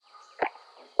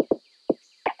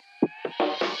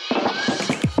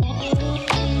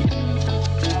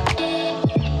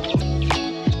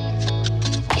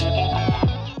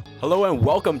Hello and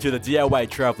welcome to the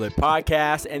DIY Traveler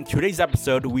podcast. And today's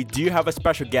episode, we do have a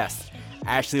special guest,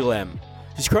 Ashley Lim.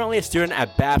 She's currently a student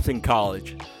at Babson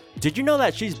College. Did you know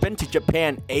that she's been to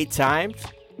Japan 8 times?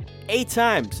 8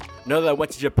 times! Know that I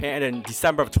went to Japan in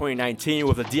December of 2019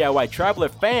 with the DIY Traveler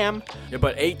fam. Yeah,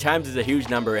 but 8 times is a huge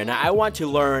number, and I want to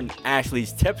learn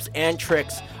Ashley's tips and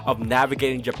tricks of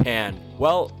navigating Japan.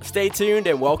 Well, stay tuned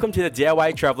and welcome to the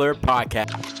DIY Traveler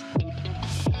podcast.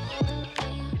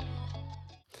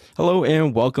 Hello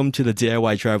and welcome to the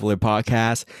DIY Traveler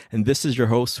podcast, and this is your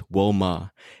host,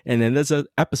 Wilma. And in this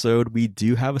episode, we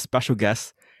do have a special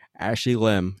guest, Ashley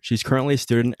Lim. She's currently a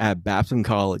student at Babson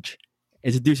College.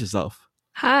 Introduce yourself.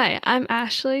 Hi, I'm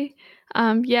Ashley.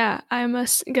 I'm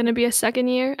going to be a second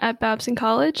year at Babson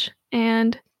College,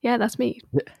 and that's me.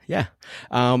 Yeah.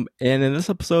 And in this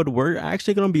episode, we're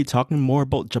actually going to be talking more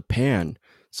about Japan.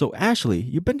 So, Ashley,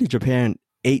 you've been to Japan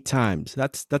 8 times.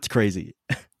 That's crazy.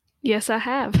 Yes, I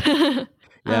have.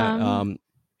 I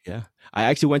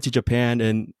actually went to Japan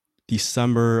in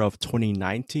December of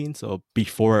 2019, so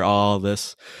before all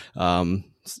this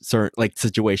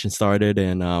situation started,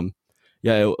 and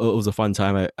it was a fun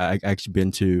time. I actually been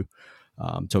to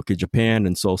Tokyo, Japan,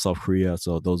 and Seoul, South Korea.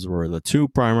 So those were the 2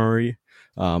 primary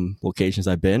locations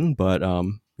I've been. But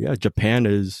Japan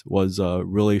was a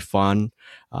really fun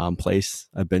place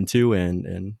I've been to,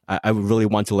 and I really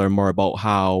want to learn more about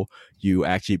how you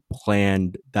actually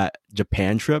planned that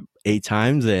Japan trip 8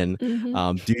 times. And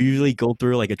do you usually go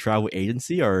through like a travel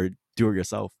agency or do it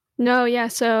yourself? No, yeah.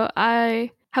 So I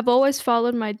have always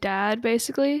followed my dad,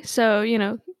 basically. So,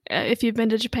 if you've been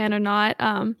to Japan or not,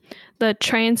 the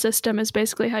train system is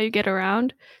basically how you get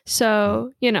around.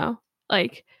 So,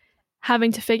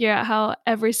 having to figure out how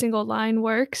every single line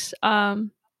works,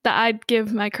 that I'd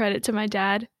give my credit to my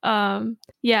dad.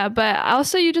 But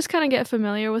also you just kind of get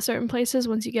familiar with certain places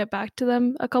once you get back to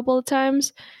them a couple of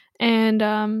times.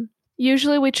 And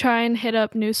usually we try and hit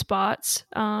up new spots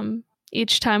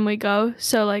each time we go.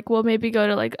 So we'll maybe go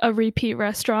to a repeat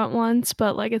restaurant once,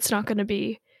 but it's not going to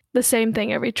be the same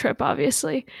thing every trip,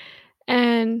 obviously.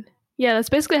 And that's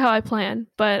basically how I plan.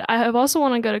 But I have also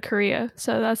want to go to Korea.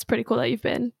 So that's pretty cool that you've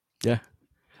been. Yeah.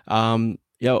 When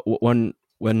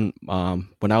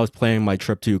I was planning my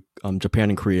trip to Japan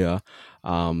and Korea,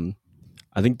 I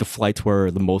think the flights were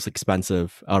the most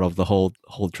expensive out of the whole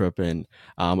trip, and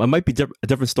it might be a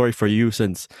different story for you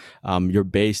since you're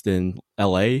based in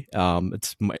LA.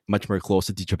 It's much more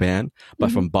closer to Japan, but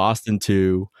from Boston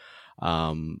to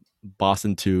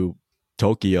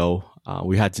Tokyo,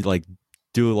 we had to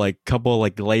do a couple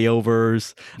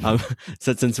layovers.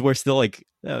 Since we're still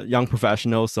young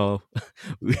professionals, so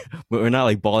we're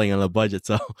not balling on a budget.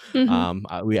 So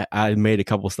I made a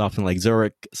couple stops in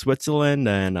Zurich, Switzerland,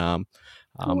 and it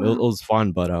was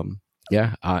fun. But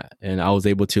and I was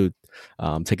able to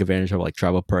take advantage of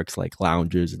take perks like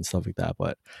lounges and stuff like that.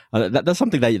 But that's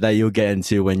something that you'll get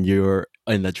into when you're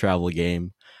in the travel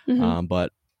game. So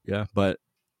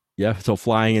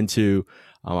flying into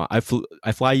I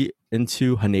fly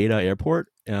into Haneda Airport.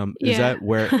 Is that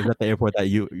the airport that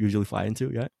you usually fly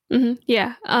into? Yeah.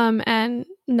 Yeah. And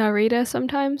Narita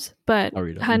sometimes, but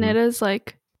Haneda's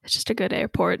it's just a good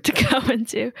airport to go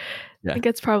into. Yeah. I think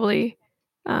it's probably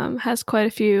has quite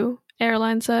a few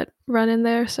airlines that run in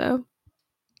there. So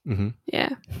yeah.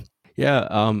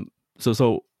 Yeah.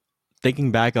 So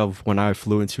thinking back of when I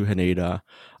flew into Haneda,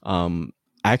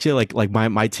 actually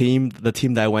my team, the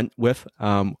team that I went with,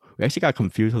 we actually got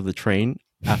confused with the train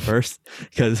at first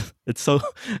because it's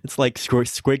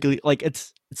squiggly,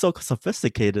 it's so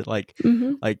sophisticated,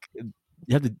 you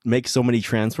have to make so many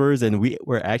transfers, and we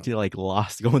were actually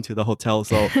lost going to the hotel.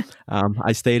 So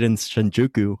I stayed in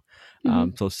Shinjuku.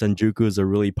 So Shinjuku is a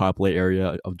really popular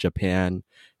area of Japan,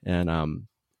 and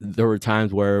there were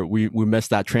times where we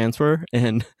missed that transfer,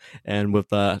 and with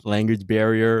the language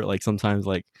barrier, sometimes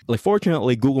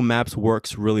fortunately Google Maps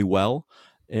works really well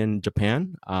in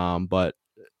Japan, but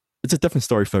it's a different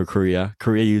story for Korea.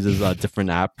 Korea uses a different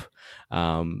app.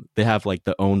 They have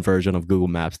their own version of Google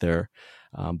Maps there,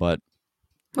 but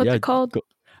what's it called?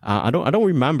 I don't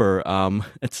remember.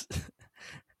 It's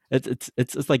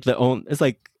their own. It's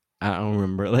I don't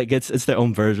remember. It's their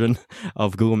own version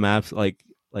of Google Maps.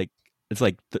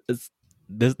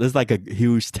 There's a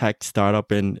huge tech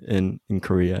startup in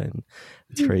Korea, and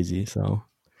it's crazy. So,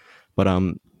 but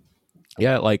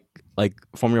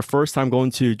from your first time going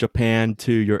to Japan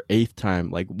to your 8th time,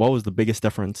 what was the biggest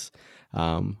difference?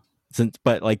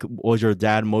 Was your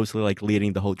dad mostly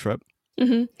leading the whole trip?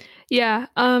 Yeah.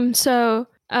 So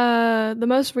the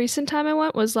most recent time I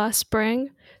went was last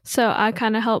spring. So I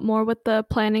kind of helped more with the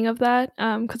planning of that.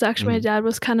 Because actually my dad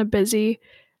was kind of busy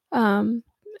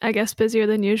I guess, busier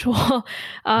than usual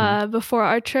Mhm. before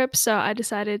our trip. So I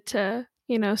decided to,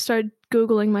 start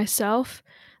Googling myself.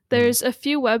 Mhm. There's a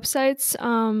few websites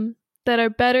that are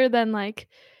better than like,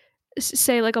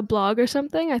 say, like a blog or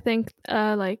something. I think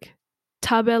like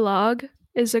Tabelog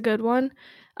is a good one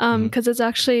Mhm. because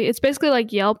it's basically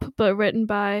like Yelp but written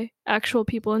by actual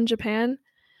people in Japan.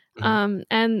 Mhm.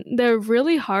 And they're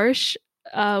really harsh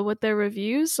with their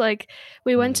reviews. Like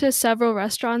we went Mhm. to several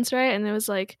restaurants, right? And it was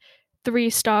like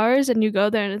 3 stars, and you go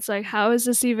there and it's like, how is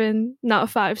this even not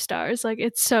 5 stars? Like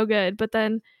it's so good. But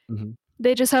then Mhm.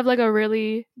 they just have like a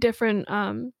really different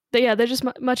they're just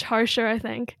much harsher, I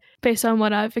think, based on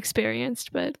what I've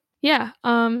experienced. But yeah,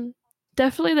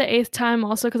 definitely the eighth time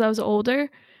also because I was older.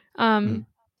 Mhm. Um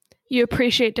you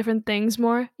appreciate different things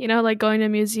more, like going to a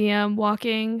museum,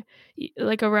 walking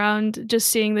like around, just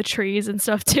seeing the trees and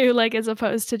stuff too, like as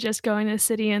opposed to just going to a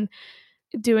city and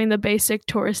doing the basic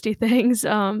touristy things.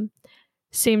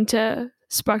 Seem to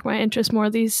spark my interest more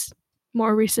these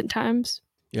more recent times.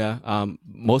 Yeah.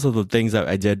 Most of the things that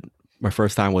I did my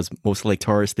first time was mostly like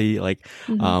touristy. Like,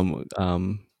 Hmm.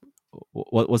 um,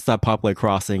 what's that popular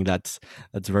crossing that's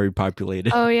very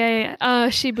populated? Oh yeah, yeah, yeah.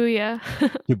 Shibuya.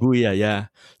 Shibuya. Yeah.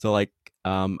 So like,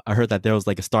 I heard that there was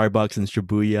like a Starbucks in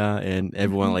Shibuya, and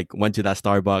everyone Mhm. like went to that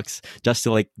Starbucks just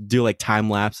to like do like time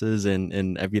lapses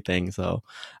and everything. So,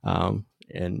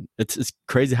 and it's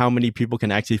crazy how many people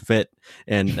can actually fit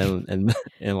and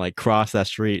and like cross that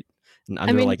street in I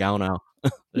under mean, like I don't know.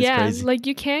 It's yeah, crazy. like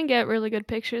you can get really good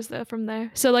pictures though from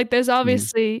there. So like there's Mhm.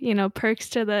 obviously, perks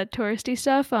to the touristy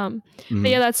stuff. But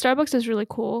yeah, Mhm. that Starbucks is really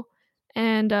cool.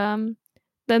 And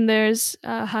then there's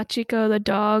Hachiko the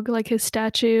dog, like his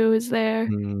statue is there.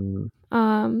 Mm.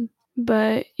 Um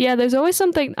but yeah, there's always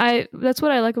something I that's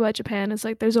what I like about Japan is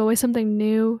like there's always something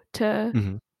new to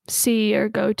Mhm. see or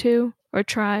go to or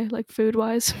try, like food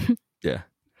wise. Yeah.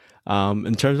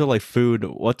 In terms of like food,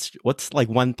 what's like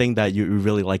one thing that you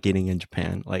really like eating in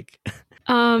Japan? Like,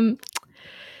 um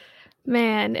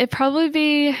Man, it probably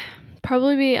be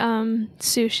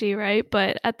sushi, right?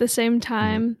 But at the same Mhm.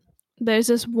 time, there's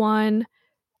this one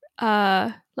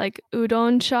like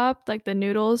udon shop, like the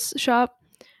noodles shop.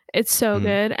 It's so Mhm.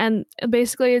 good. And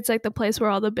basically it's like the place where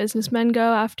all the businessmen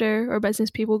go after or business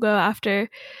people go after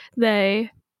they,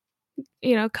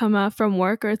 come from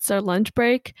work or it's their lunch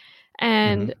break. Mhm.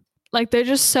 And like they're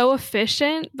just so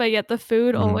efficient, but yet the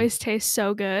food Mhm. always tastes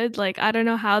so good. Like I don't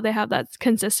know how they have that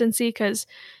consistency because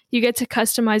you get to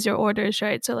customize your orders,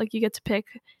 right? So like you get to pick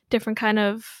different kind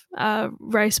of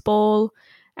rice bowl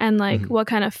and like Mhm. what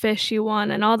kind of fish you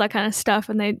want and all that kind of stuff.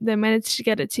 And they manage to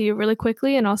get it to you really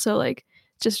quickly and also like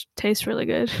just tastes really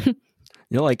good.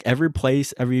 You know, like every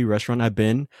place, every restaurant I've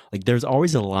been, like there's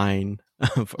always a line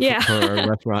Yeah. for a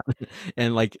restaurant,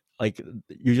 and like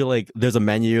usually like there's a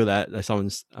menu that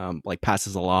someone's like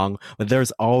passes along, but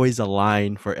there's always a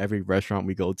line for every restaurant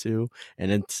we go to,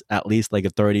 and it's at least like a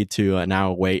 30 to an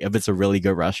hour wait if it's a really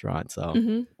good restaurant. So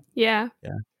Hmm. Yeah.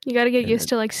 yeah, You got to get used and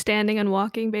to like standing and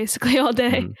walking basically all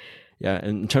day. mhm. Yeah,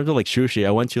 and in terms of like sushi,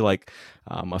 I went to like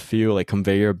a few like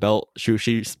conveyor belt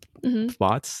sushi Hmm.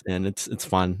 spots, and it's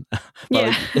fun, but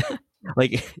Yeah.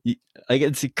 like like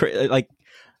like,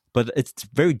 but it's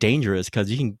very dangerous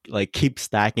because you can like keep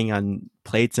stacking on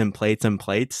plates and plates and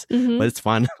plates, Hmm. but it's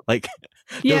fun. Like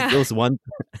Yeah. there was one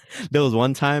there was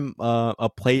one time a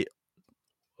plate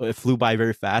it flew by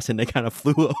very fast and they kind of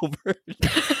flew over.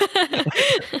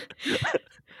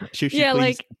 Sushi, Yeah, please,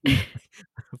 like please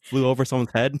flew over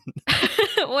someone's head.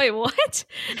 wait, what?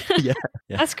 Yeah,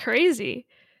 yeah, That's crazy.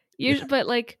 yeah. But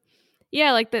like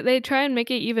yeah, like they try and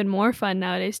make it even more fun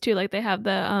nowadays too. Like they have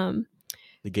the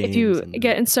The if games you and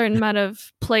get a certain amount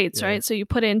of plates, yeah. right? So you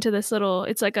put it into this little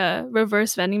it's like a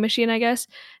reverse vending machine, I guess.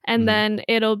 And Mhm. then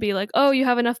it'll be like, "Oh, you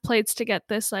have enough plates to get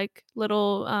this like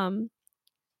little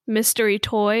mystery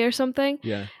toy or something."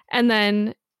 Yeah. And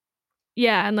then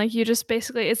yeah, and like you just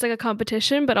basically it's like a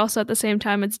competition, but also at the same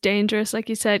time it's dangerous, like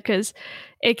you said, because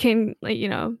it can like,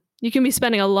 you can be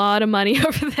spending a lot of money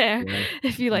over there Yeah.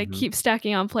 if you like Mhm. keep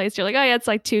stacking on plates. You're like, oh yeah, it's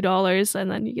like $2, and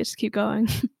then you just keep going.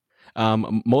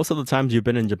 Most of the times you've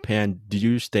been in Japan, do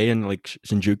you stay in like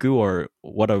Shinjuku, or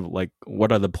what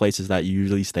are the places that you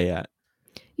usually stay at?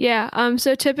 Yeah.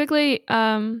 So typically,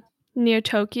 near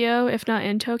Tokyo, if not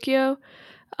in Tokyo.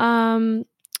 Um,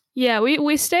 yeah,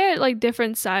 we stay at like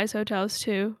different size hotels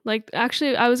too. Like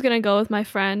actually, I was gonna go with my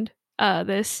friend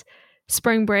this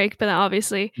spring break, but then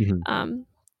obviously, Mhm. um,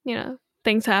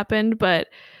 things happened. But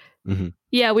Mhm.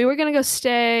 yeah, we were gonna go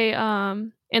stay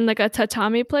in like a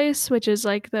tatami place, which is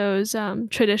like those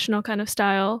traditional kind of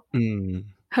style Mm.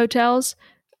 hotels.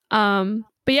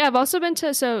 But yeah, I've also been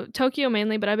to Tokyo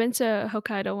mainly, but I've been to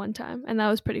Hokkaido one time, and that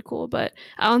was pretty cool. But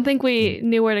I don't think Mm-hmm. we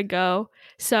knew where to go,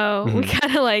 so we Mm-hmm.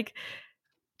 kind of like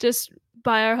just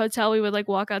by our hotel, we would like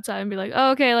walk outside and be like,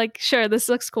 "Oh, okay, like sure, this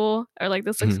looks cool," or like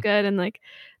this looks good, and like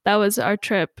that was our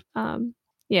trip.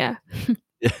 Yeah.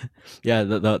 Yeah,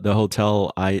 the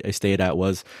hotel I stayed at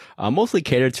was mostly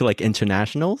catered to like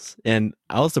internationals, and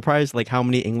I was surprised like how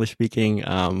many English speaking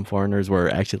foreigners were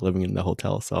actually living in the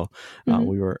hotel. So Hmm.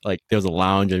 we were like there was a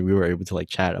lounge, and we were able to like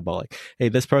chat about like, hey,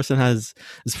 this person is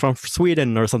from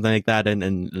Sweden or something like that,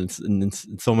 and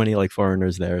so many like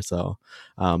foreigners there. So,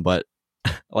 but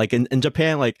like in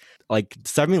Japan, like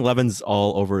 7-Elevens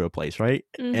all over the place, right?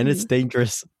 And it's Hmm.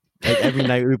 dangerous. Like every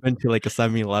night we've been to like a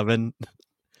 7-Eleven.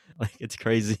 Like it's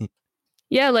crazy.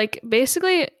 Yeah, like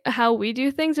basically how we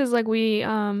do things is like we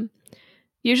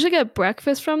usually get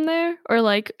breakfast from there or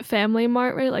like Family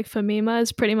Mart, right? Like Famima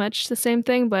is pretty much the same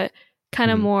thing, but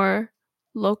kind of Mhm, more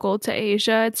local to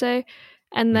Asia, I'd say.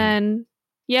 And mhm, then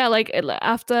yeah, like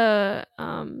after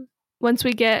once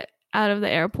we get out of the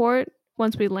airport,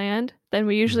 once we land, then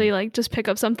we mhm. usually like just pick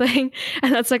up something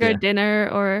and that's like our Yeah, dinner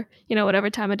or, whatever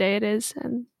time of day it is.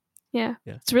 And yeah,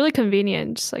 yeah. it's really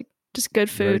convenient, just good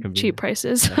Very food, cheap convenient.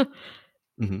 prices. Yeah.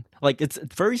 Like it's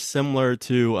very similar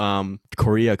to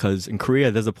Korea, because in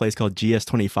Korea there's a place called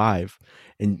GS25.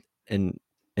 In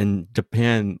in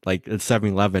Japan, like it's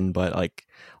 7-Eleven, but like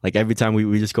every time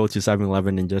we just go to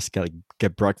 7-Eleven and just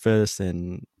get breakfast,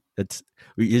 and it's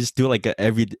we just do like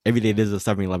every day there's a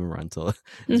 7-Eleven run, so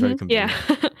it's very Yeah.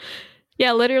 convenient.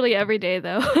 Yeah, literally every day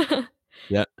though.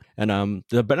 Yeah. And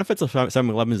the benefits of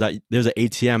 7-Eleven is that there's an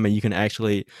ATM, and you can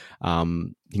actually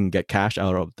you can get cash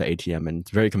out of the ATM, and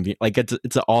it's very convenient. Like it's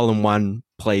an all-in-one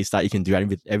place that you can do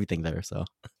everything there. So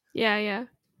Yeah, yeah.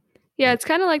 Yeah, yeah. it's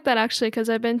kinda like that actually, because 'cause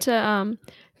I've been to,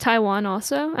 Taiwan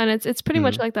also, and it's pretty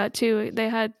much Hmm. like that too. They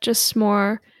had just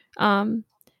more, um,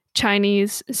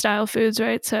 Chinese style foods,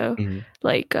 right? So, Hmm.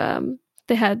 like,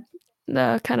 they had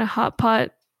the kinda hot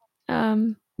pot,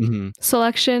 um, Hmm.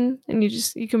 selection, and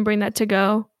you can bring that to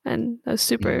go, and that was Hmm.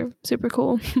 super, super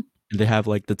cool. And they have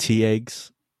like the tea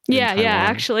eggs in Yeah, yeah, Taiwan. Yeah.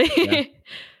 actually.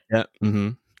 Yeah.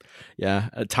 Yeah.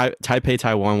 Taipei,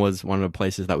 Taiwan was one of the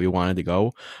places that we wanted to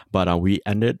go, but we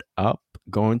ended up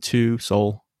going to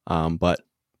Seoul. But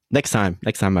next time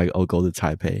I'll go to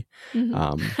Taipei.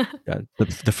 Mhm. Yeah,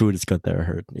 the food is good there. I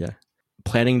heard. Yeah,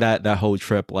 planning that whole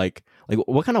trip, like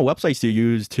what kind of websites do you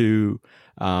use to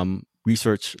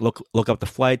research, look up the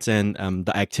flights and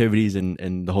the activities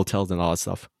and the hotels and all that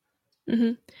stuff?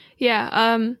 Mhm.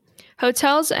 Yeah,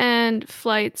 hotels and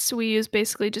flights, we use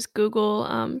basically just Google.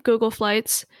 Google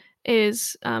Flights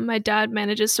is my dad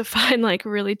manages to find like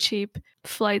really cheap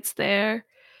flights there.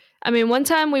 I mean, one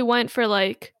time we went for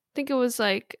like I think it was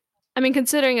like I mean,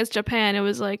 considering it's Japan, it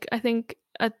was like I think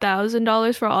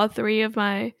 $1,000 for all three of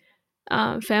my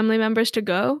family members to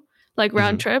go, like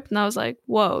round Hmm. trip, and I was like,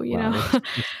 whoa, Wow,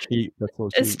 that's cheap. That's so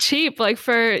it's cheap. cheap, like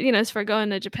for it's for going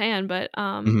to Japan, but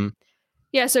Hmm.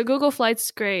 yeah, so Google Flights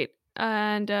is great.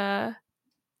 And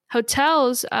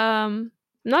hotels, I'm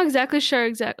not exactly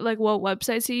sure like what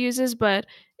websites he uses, but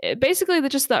basically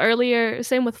just the earlier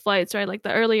same with flights, right? Like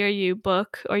the earlier you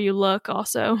book or you look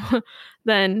also,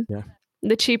 then Yeah.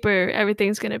 the cheaper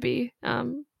everything's going to be.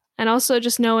 And also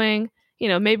just knowing,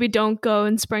 maybe don't go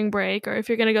in spring break, or if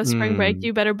you're going to go spring break, Mm,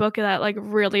 you better book that like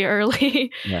really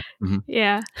early. yeah.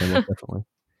 Yeah. Yeah, most definitely.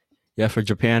 Yeah, for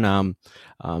Japan,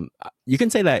 you can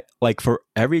say that like for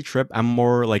every trip, I'm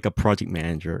more like a project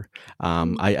manager.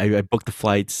 Mhm. I book the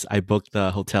flights, I book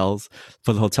the hotels.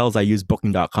 For the hotels, I use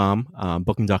Booking.com.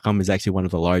 Booking.com is actually one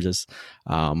of the largest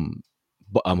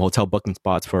hotel booking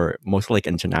spots for most like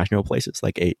international places,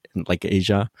 like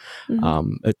Asia.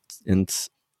 Mhm.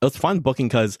 It's fun booking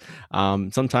because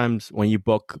sometimes when you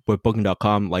book with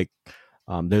Booking.com, like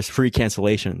there's free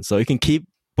cancellation, so you can keep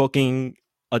booking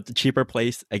a cheaper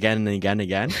place again and again and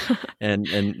again,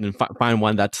 and find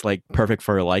one that's like perfect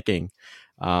for your liking.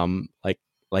 Um, like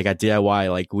like at DIY,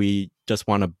 like we just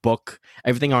want to book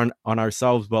everything on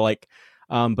ourselves, but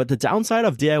the downside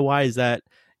of DIY is that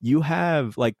you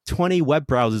have like 20 web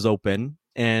browsers open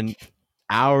and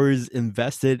hours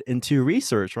invested into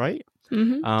research, right?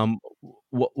 Mhm. Um,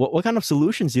 what kind of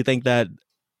solutions do you think that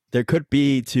there could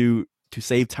be to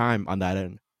save time on that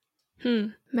end?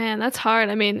 Man, that's hard.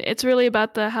 I mean, it's really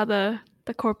about the how the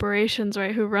corporations,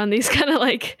 right, who run these kind of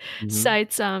like Hmm.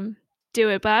 sites do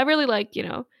it. But I really like,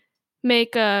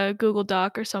 make a Google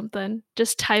Doc or something.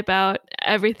 Just type out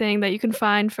everything that you can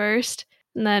find first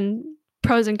and then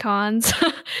pros and cons.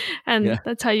 Yeah. And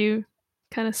that's how you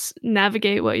kind of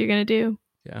navigate what you're going to do.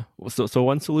 Yeah. So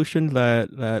one solution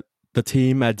that the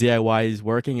team at DIY is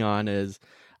working on is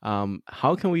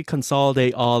how can we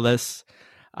consolidate all this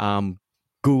um,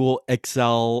 Google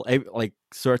Excel, like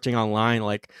searching online?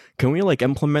 Like, can we like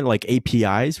implement like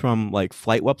APIs from like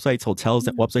flight websites, hotels,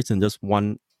 websites in just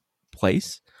one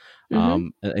place?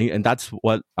 Mm-hmm. And that's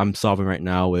what I'm solving right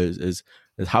now is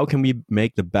how can we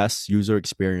make the best user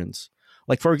experience?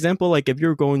 Like for example, like if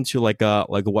you're going to like a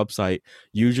website,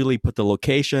 usually put the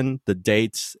location, the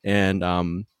dates, and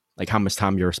like how much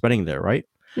time you're spending there, right?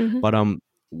 Mm-hmm. But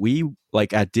we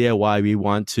like at DIY we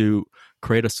want to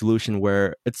create a solution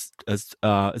where it's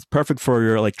perfect for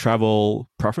your like travel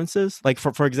preferences. Like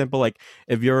for example, like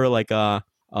if you're like a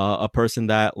person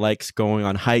that likes going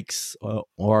on hikes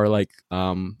or like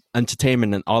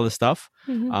entertainment and all this stuff,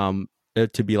 Mm-hmm.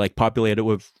 it to be like populated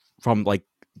with from like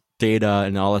data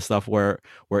and all this stuff where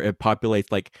it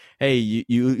populates like, hey,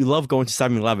 you love going to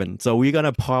 7-Eleven, so we're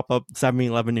gonna pop up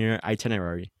 7-Eleven in your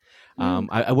itinerary. Mm.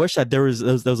 I wish that there was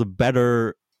a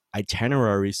better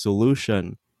itinerary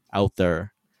solution out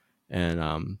there,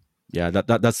 and yeah,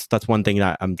 that's one thing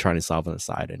that I'm trying to solve on the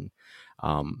side, and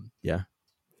yeah.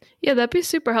 Yeah, that'd be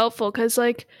super helpful because,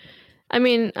 like, I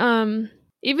mean,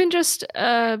 even just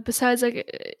besides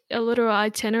like a literal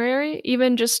itinerary,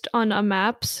 even just on a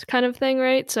maps kind of thing,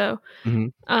 right? So, Hmm.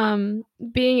 um,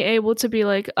 being able to be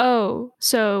like, oh,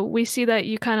 so we see that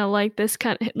you kind of like this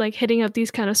kind of like hitting up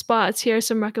these kind of spots. Here are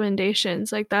some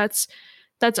recommendations. Like that's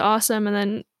awesome. And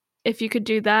then if you could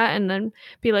do that and then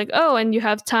be like, oh, and you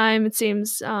have time, it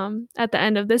seems, at the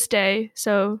end of this day,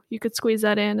 so you could squeeze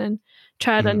that in and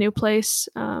try out a Hmm. new place,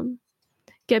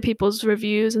 get people's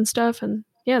reviews and stuff, and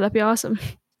yeah, that'd be awesome.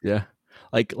 Yeah,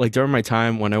 like during my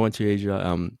time when I went to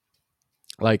Asia,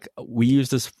 like we use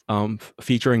this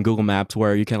feature in Google Maps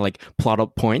where you can like plot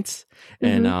up points,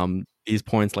 and Hmm. these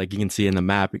points like you can see in the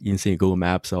map, you can see in Google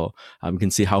Maps, so you can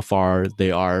see how far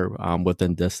they are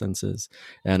within distances.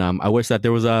 And I wish that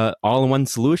there was a all-in-one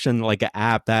solution like an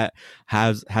app that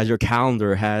has your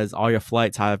calendar, has all your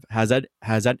flights, has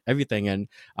that everything, and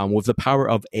with the power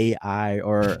of AI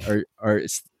or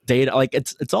data, like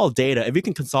it's all data. If you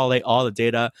can consolidate all the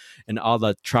data and all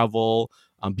the travel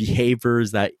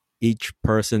behaviors that each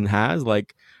person has,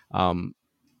 like um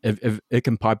if it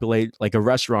can populate like a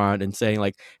restaurant and saying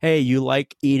like, hey, you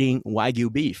like eating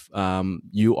wagyu beef,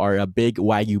 you are a big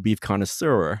wagyu beef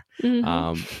connoisseur, Hmm.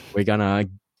 um we're gonna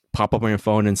pop up on your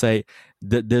phone and say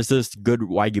there's this good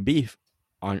wagyu beef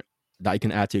on that you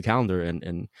can add to your calendar,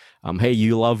 and hey,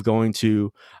 you love going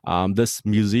to this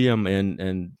museum,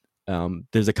 and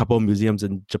there's a couple of museums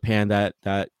in Japan that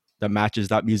matches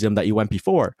that museum that you went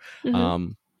before. Hmm.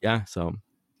 Yeah, so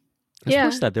I just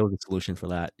wish Yeah, that there was a solution for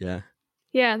that. Yeah.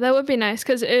 yeah, that would be nice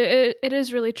because it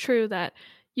is really true that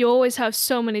you always have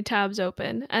so many tabs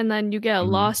open, and then you get Hmm.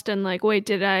 lost in like, wait,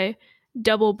 did I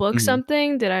double book Hmm.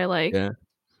 something? Did I like Yeah.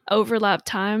 overlap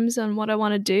times on what I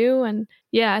want to do? And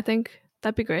yeah, I think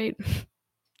that'd be great.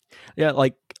 Yeah.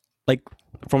 Like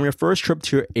from your first trip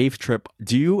to your eighth trip,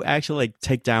 do you actually like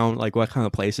take down like what kind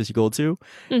of places you go to?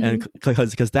 And Hmm.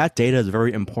 because that data is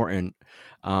very important.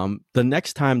 The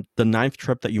next time, the ninth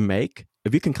trip that you make,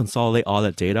 if you can consolidate all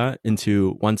that data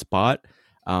into one spot,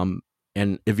 um,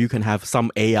 and if you can have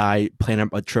some AI plan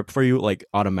a trip for you like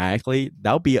automatically,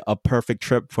 that would be a perfect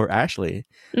trip for Ashley.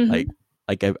 Like Hmm.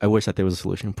 I wish that there was a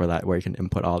solution for that where you can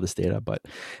input all this data, but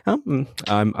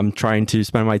I'm trying to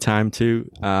spend my time to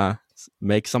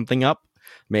make something up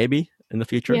maybe in the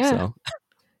future. Yeah. So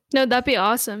No, that'd be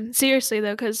awesome. Seriously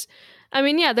though, because I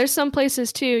mean, yeah, there's some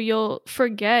places too you'll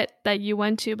forget that you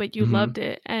went to, but you hmm. loved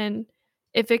it. And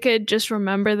if it could just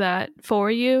remember that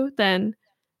for you, then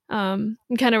and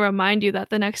kind of remind you that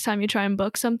the next time you try and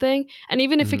book something, and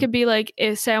even if it Hmm. could be like,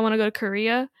 say I want to go to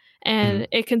Korea, Hmm. and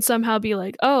it can somehow be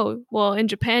like, oh, well, in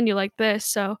Japan you like this,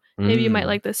 so maybe you might Mm,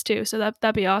 like this too. So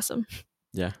that'd be awesome.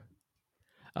 yeah.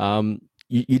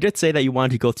 You did say that you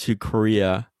wanted to go to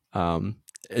Korea.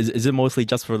 Is it mostly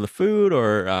just for the food,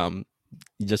 or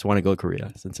you just want to go to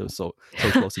Korea since it was so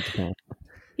close to Japan?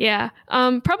 Yeah,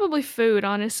 probably food,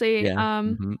 honestly. Yeah.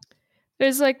 Hmm.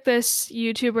 There's like this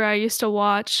YouTuber I used to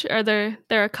watch, or there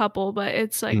are a couple, but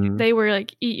it's like Hmm. they were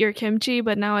like eat your kimchi,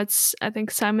 but now it's I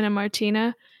think Simon and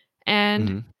Martina, and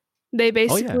Hmm. they Oh yeah. Yeah.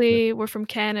 basically were from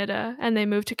Canada and they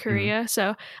moved to Hmm. Korea.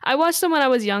 So I watched them when I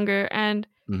was younger, and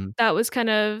Hmm. that was kind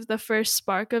of the first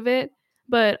spark of it.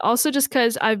 But also just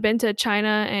because I've been to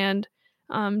China and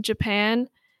Japan,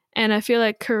 and I feel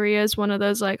like Korea is one of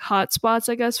those like hot spots,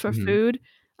 I guess, for Hmm. food.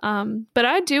 But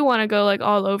I do want to go like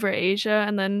all over Asia,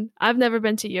 and then I've never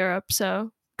been to Europe,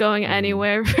 so going Hmm.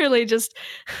 anywhere really just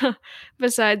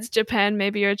besides Japan,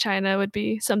 maybe, or China would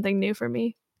be something new for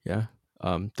me. Yeah.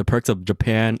 The perks of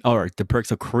Japan or the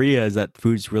perks of Korea is that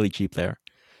food's really cheap there.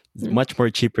 It's Mm. much more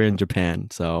cheaper in Japan.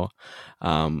 So,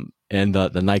 and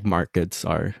the night markets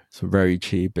are very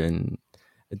cheap, and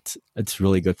it's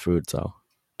really good food. So,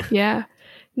 Yeah.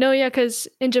 No, yeah, because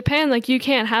in Japan, like you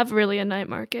can't have really a night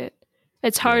market.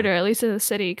 It's yeah. harder, at least in the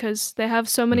city, because they have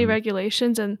so many Mhm.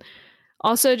 regulations, and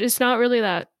also it's not really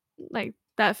that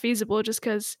feasible. Just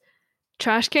because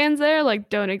trash cans there like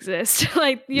don't exist.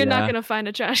 Like you're not Yeah, gonna find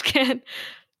a trash can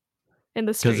in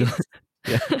the because streets.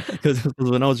 yeah, because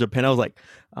when I was in Japan, I was like,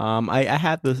 I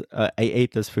had this, I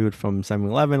ate this food from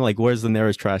 7-Eleven. Like, where's the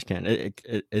nearest trash can?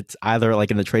 It's either like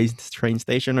in the train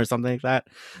station or something like that.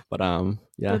 But The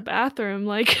yeah, bathroom,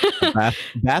 like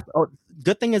bath. Oh,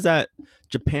 good thing is that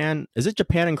Japan, is it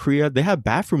Japan and Korea? They have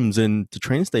bathrooms in the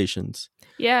train stations.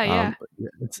 yeah, yeah. Yeah,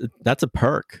 that's a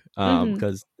perk. Hmm.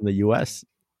 Because in the U.S.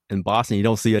 in Boston, you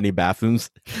don't see any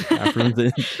bathrooms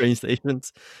in train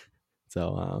stations.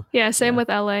 So Yeah, same yeah. with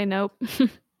LA. Nope.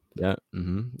 Yeah.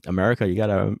 America, you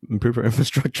gotta improve your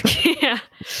infrastructure. Yeah.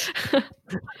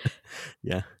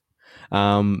 Yeah.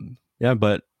 Yeah,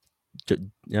 but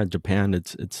yeah, Japan,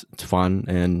 it's fun.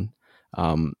 And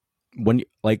when you,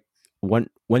 like when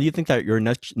do you think that your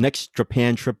next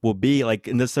Japan trip will be? Like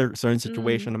in this certain Mm,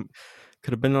 situation,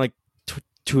 could have been like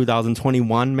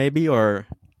 2021 maybe, or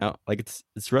like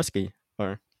it's risky.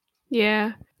 Or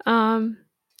yeah. Um,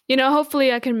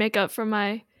 hopefully I can make up for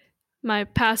my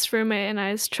past roommate and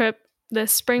I's trip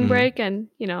this spring hmm break, and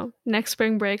next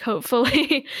spring break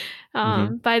hopefully.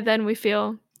 hmm By then we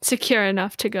feel secure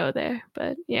enough to go there.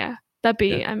 But yeah,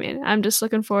 yeah, I mean, I'm just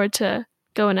looking forward to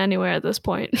going anywhere at this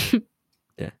point.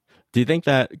 yeah. Do you think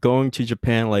that going to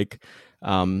Japan, like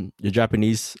your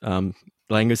Japanese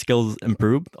language skills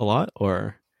improved a lot,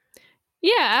 or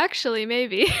Yeah, actually,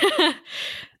 maybe.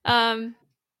 um,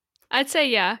 I'd say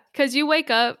yeah, because you wake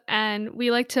up and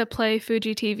we like to play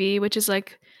Fuji TV, which is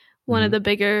like one of hmm the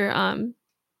bigger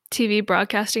TV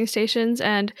broadcasting stations,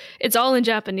 and it's all in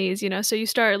Japanese, so you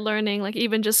start learning like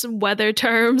even just weather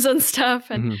terms and stuff.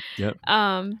 And Yep.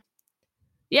 um,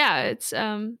 yeah, it's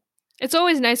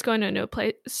always nice going to a new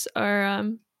place,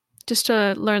 or just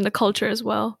to learn the culture as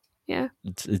well. Yeah,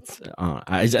 It's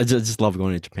I just love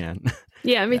going to Japan.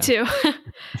 yeah, me Yeah. too.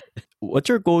 What's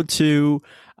your go-to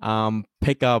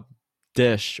pick up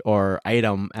dish or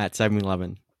item at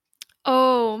 7-Eleven?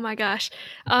 Oh my gosh.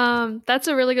 That's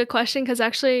a really good question because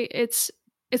actually it's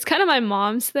kind of my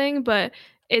mom's thing, but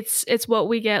it's what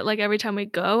we get like every time we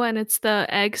go, and it's the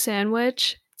egg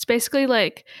sandwich. It's basically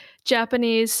like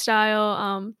Japanese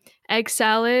style egg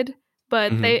salad,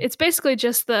 but they Mm-hmm. it's basically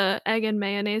just the egg and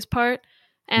mayonnaise part,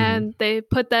 Mm-hmm. and they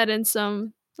put that in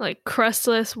some like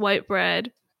crustless white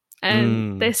bread,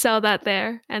 and they Mm, sell that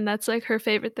there, and that's like her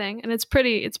favorite thing, and it's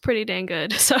pretty dang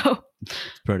good. So,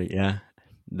 it's pretty, yeah.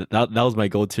 That was my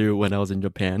go-to when I was in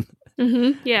Japan.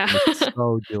 yeah. And it's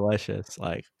so delicious.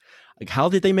 Like how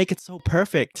did they make it so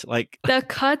perfect? Like The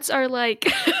cuts are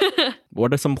like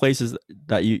what are some places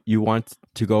that you want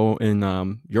to go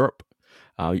in Europe?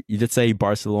 You did say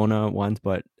Barcelona once,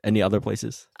 but any other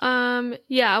places?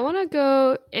 yeah, I want to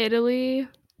go Italy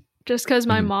just cuz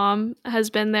my Mm-hmm. mom has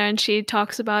been there and she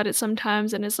talks about it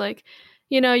sometimes and is like,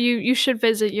 you should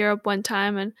visit Europe one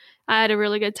time, and I had a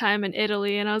really good time in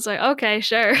Italy, and I was like, "Okay,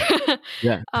 sure."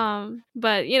 Yeah.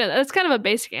 But that's kind of a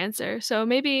basic answer. So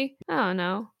maybe, I don't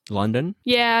know. London?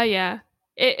 Yeah, yeah.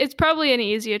 It's probably an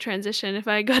easier transition if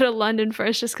I go to London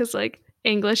first just cuz like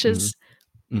English Mm-hmm. is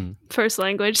Mm-hmm. first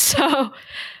language. So,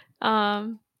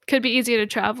 could be easier to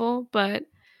travel, but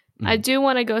I Mm-hmm. do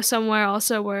want to go somewhere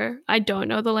also where I don't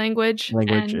know the language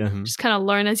Language. and just kind of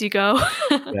learn as you go.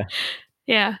 Yeah.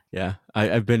 Yeah. Yeah,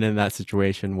 I've been in that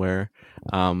situation where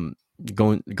um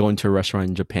going to a restaurant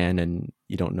in Japan and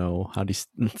you don't know how to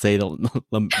say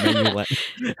the menu. Like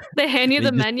They hand you they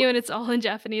the just menu and it's all in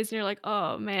Japanese and you're like,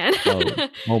 "Oh man."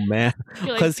 oh man,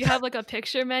 You're like, because "Do you have like a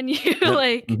picture menu?" yeah,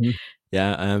 Like, mhm.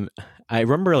 Yeah. I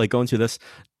remember like going to this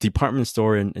department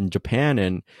store in Japan,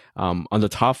 and on the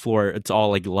top floor it's all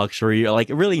like luxury, like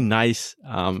really nice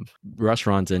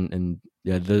restaurants, and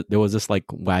yeah, there was this like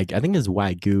I think it's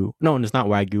wagyu. No, it's not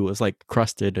wagyu. It's like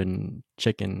crusted and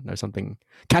chicken or something.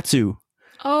 Katsu.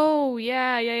 "Oh,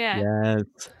 yeah, yeah, yeah."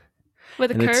 Yes.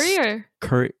 With a And curry it's or?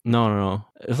 curry. No, no, no.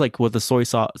 It's like with the soy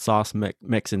sauce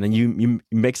mix, and then you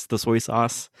mix the soy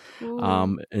sauce, Ooh.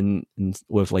 and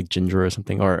with like ginger or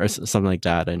something, or something like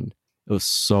that, and it was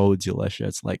so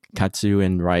delicious. Like katsu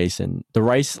and rice, and the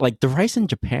rice in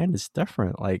Japan is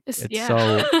different. Like It's it's yeah.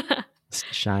 so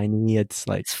shiny. It's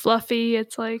like It's fluffy.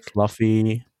 It's like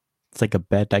fluffy. It's like a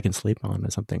bed I can sleep on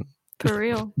or something. for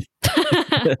real.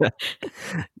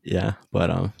 Yeah, but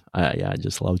yeah, I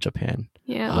just love Japan.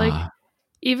 Yeah, like Ah,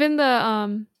 even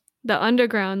the the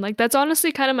underground. Like that's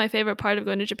honestly kind of my favorite part of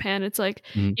going to Japan. It's like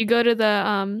Mhm, you go to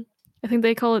the I think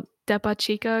they call it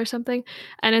Depachika or something,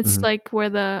 and it's mhm, like where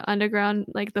the underground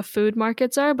like the food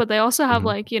markets are, but they also have mhm,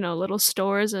 like, little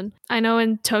stores. And I know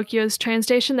in Tokyo's train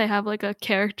station they have like a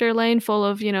character lane full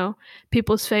of,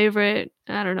 people's favorite,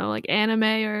 I don't know, like anime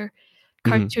or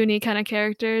mhm, cartoony kind of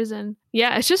characters. And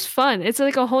yeah, it's just fun. It's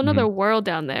like a whole nother mhm, world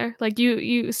down there. Like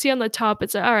you see on the top,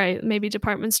 it's like, all right, maybe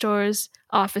department stores,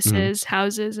 mhm. offices,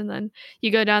 houses, and then you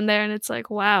go down there and it's like,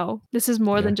 wow, this is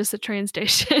more Yeah. than just a train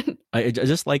station. I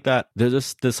just like that there's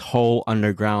just this whole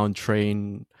underground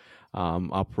train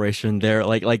operation there.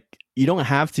 Like you don't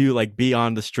have to like be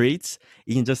on the streets.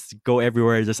 You can just go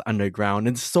everywhere just underground.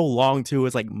 And it's so long too.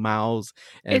 It's like miles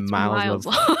and It's miles miles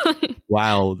of long.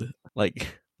 wild. Like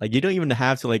you don't even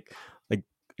have to like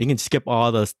you can skip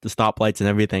all the stoplights and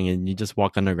everything and you just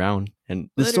walk underground. And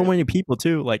there's so Literally. many people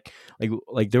too. Like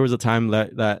there was a time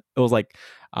that it was like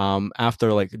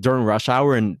after like during rush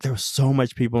hour and there was so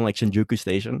much people in like Shinjuku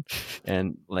station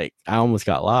and like I almost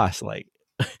got lost. Like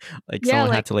Yeah, someone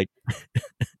like had to like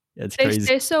it's they crazy.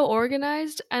 stay so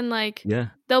organized, and like Yeah.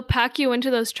 they'll pack you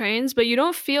into those trains, but you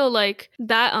don't feel like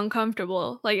that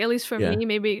uncomfortable. Like at least for Yeah. me,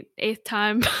 maybe eighth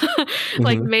time,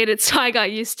 like Hmm. made it so I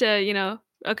got used to,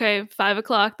 okay, 5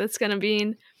 o'clock. That's gonna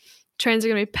be trains are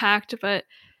gonna be packed. But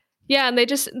yeah, and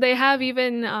they have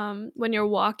even when you're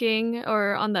walking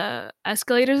or on the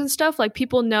escalators and stuff, like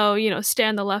people know, stay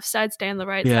on the left side, stay on the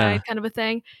right side, Yeah. kind of a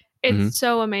thing. Hmm. It's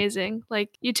so amazing. Like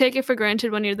you take it for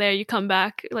granted when you're there. You come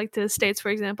back like to the States, for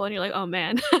example, and you're like, oh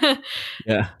man.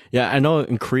 Yeah. Yeah. I know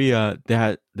in Korea they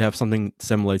have something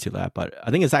similar to that, but I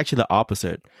think it's actually the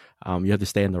opposite. You have to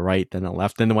stay on the right then the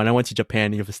left. And when I went to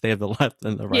Japan, you have to stay on the left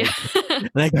and the Yeah. right.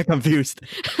 And I got confused.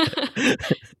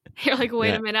 You're like, wait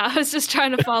Yeah. a minute. I was just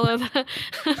trying to follow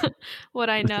what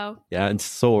I know. Yeah, it's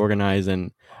so organized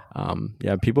and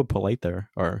yeah, people polite there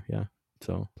or yeah.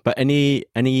 So, but any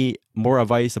more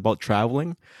advice about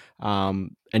traveling?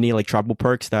 Any like travel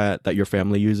perks that your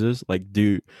family uses? Like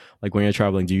when you're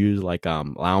traveling, do you use like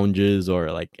lounges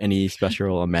or like any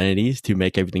special amenities to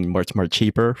make everything much more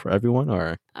cheaper for everyone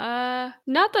or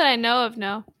Not that I know of,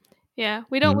 no. Yeah,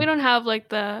 we don't Mhm. we don't have like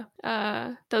the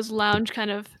those The lounge kind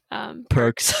of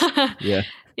perks. perks? Yeah.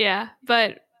 Yeah,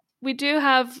 but we do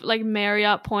have like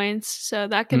Marriott points, so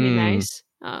that can be Mm, nice.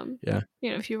 yeah.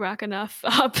 If you rack enough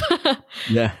up.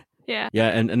 Yeah. Yeah. Yeah,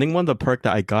 and I think one of the perk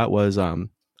that I got was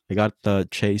I got the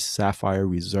Chase Sapphire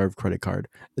Reserve credit card.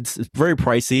 It's very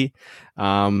pricey.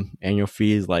 Annual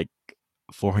fee is like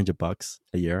 $400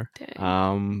 a year.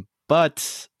 Dang.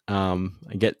 But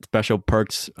I get special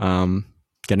perks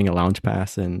getting a lounge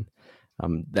pass and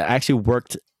that actually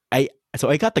worked. I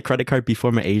got the credit card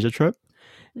before my Asia trip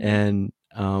Mhm.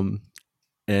 and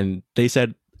and they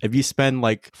said if you spend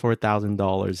like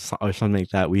 $4,000 or something like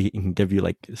that, we can give you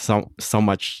like so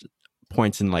much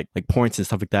points and like points and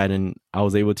stuff like that. And I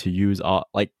was able to use all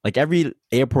like every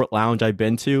airport lounge I've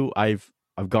been to, I've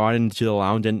gone into the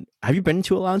lounge. And have you been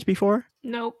to a lounge before?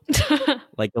 Nope.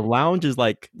 Like the lounge is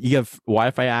like you have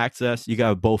Wi-Fi access, you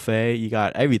got a buffet, you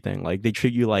got everything. Like they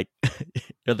treat you like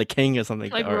you're the king or something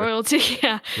Like or royalty,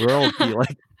 yeah. royalty.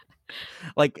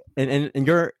 Like and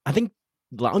you're I think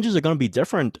lounges are gonna be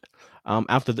different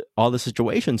after all the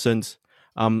situation since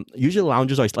usually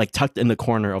lounges are like tucked in the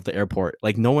corner of the airport.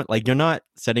 Like no one like you're not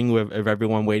sitting with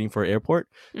everyone waiting for airport.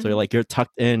 So Mhm. you're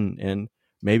tucked in and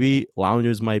maybe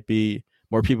lounges might be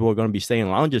more people are gonna be staying in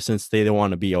lounges since they don't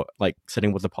want to be like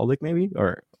sitting with the public maybe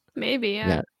or Maybe,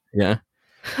 yeah. yeah.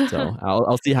 Yeah. So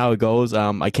I'll see how it goes.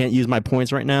 I can't use my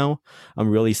points right now. I'm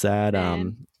really sad.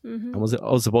 Man. Mhm. I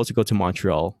was supposed to go to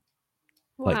Montreal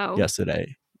like Wow.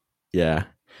 yesterday. Yeah.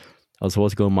 I was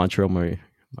supposed to go to Montreal, my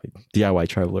DIY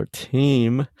traveler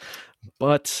team,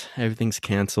 but everything's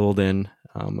canceled and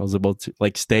I was able to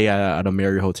like stay at a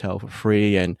Marriott hotel for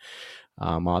free and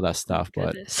all that My stuff.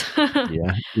 But goodness.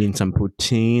 yeah, eating some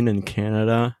poutine in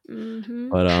Canada. Mhm.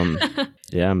 But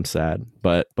yeah, I'm sad.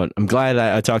 But I'm glad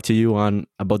I talked to you on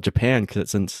about Japan because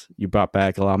since you brought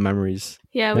back a lot of memories.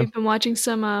 Yeah, Yeah. we've been watching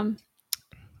some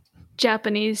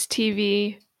Japanese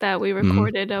TV that we Hmm.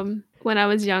 recorded when I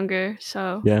was younger.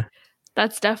 So Yeah.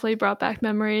 that's definitely brought back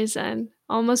memories and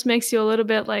almost makes you a little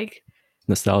bit like,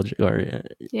 Nostalgic or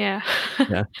yeah.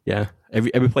 yeah, yeah.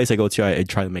 Every place I go to, I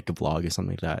try to make a vlog or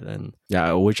something like that. And yeah,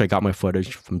 I wish I got my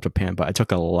footage from Japan, but I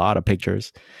took a lot of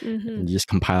pictures Hmm. and you just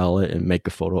compile it and make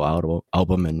a photo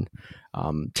album. And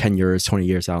 10 years, 20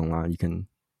 years down the line, you can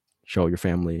show your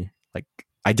family like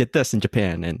I did this in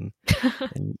Japan, and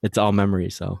it's all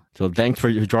memories. So thanks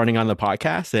for joining on the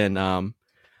podcast, and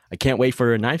I can't wait for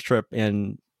your ninth trip.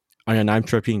 And on your ninth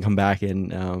trip, you can come back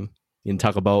and you can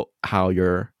talk about how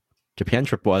your Japan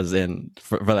trip was, and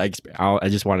for that I'm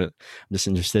just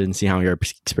interested in seeing how your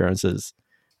experiences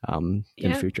in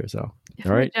the future. So, if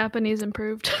all right, my Japanese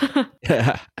improved.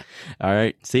 all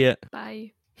right, see ya.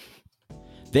 Bye.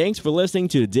 Thanks for listening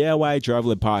to the DIY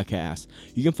Traveler Podcast.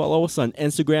 You can follow us on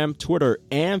Instagram, Twitter,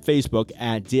 and Facebook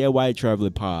at DIY Traveler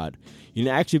Pod. You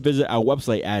can actually visit our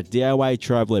website at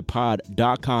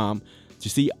DIYTravelerPod.com to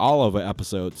see all of our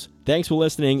episodes. Thanks for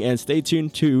listening, and stay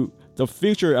tuned to the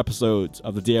future episodes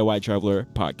of the DIY Traveler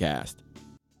Podcast.